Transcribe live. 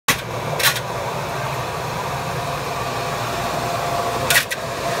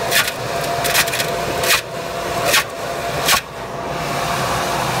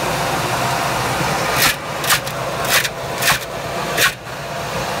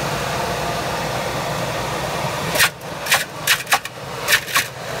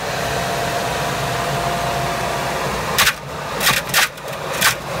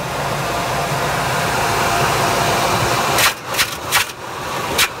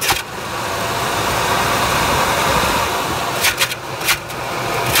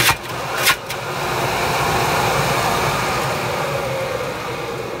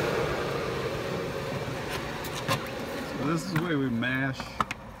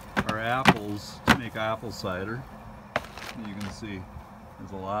apples to make apple cider. You can see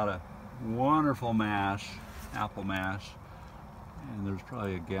there's a lot of wonderful mash, apple mash, and there's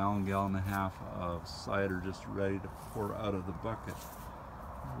probably a gallon and a half of cider just ready to pour out of the bucket,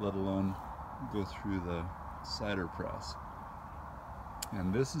 let alone go through the cider press.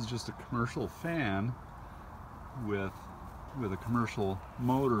 And this is just a commercial fan with a commercial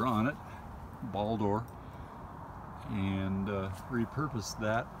motor on it, ball door, and repurposed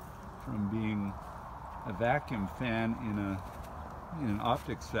that from being a vacuum fan in an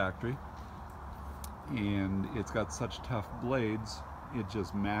optics factory. And it's got such tough blades, it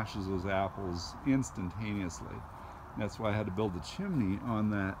just mashes those apples instantaneously. That's why I had to build a chimney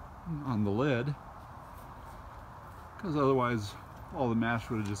on the lid, because otherwise all the mash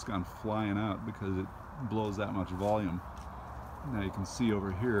would have just gone flying out because it blows that much volume. Now you can see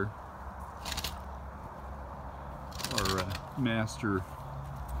over here our master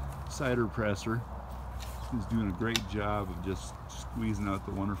cider presser is doing a great job of just squeezing out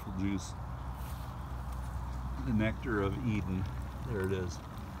the wonderful juice. The nectar of Eden. There it is.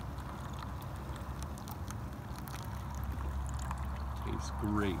 Tastes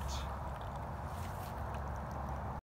great.